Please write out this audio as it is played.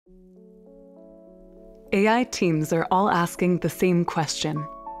AI teams are all asking the same question.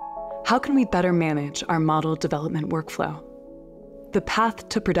 How can we better manage our model development workflow? The path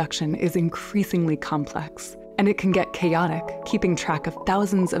to production is increasingly complex, and it can get chaotic keeping track of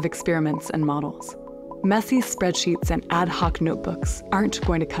thousands of experiments and models. Messy spreadsheets and ad hoc notebooks aren't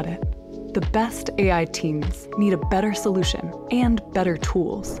going to cut it. The best AI teams need a better solution and better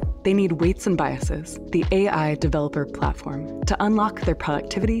tools. They need Weights and Biases, the AI developer platform, to unlock their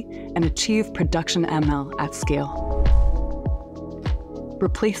productivity and achieve production ML at scale.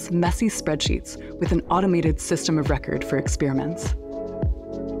 Replace messy spreadsheets with an automated system of record for experiments.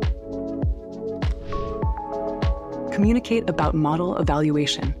 Communicate about model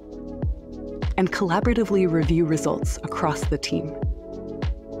evaluation and collaboratively review results across the team.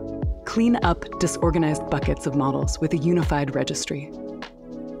 Clean up disorganized buckets of models with a unified registry.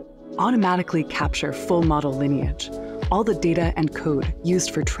 Automatically capture full model lineage, all the data and code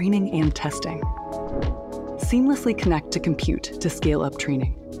used for training and testing. Seamlessly connect to compute to scale up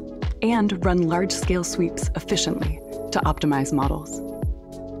training. And run large-scale sweeps efficiently to optimize models.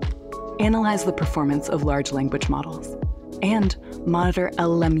 Analyze the performance of large language models. And monitor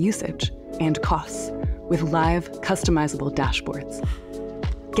LLM usage and costs with live, customizable dashboards.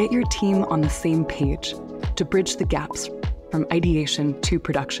 Get your team on the same page to bridge the gaps from ideation to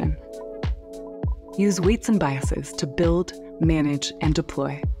production. Use Weights and Biases to build, manage, and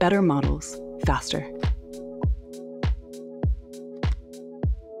deploy better models faster.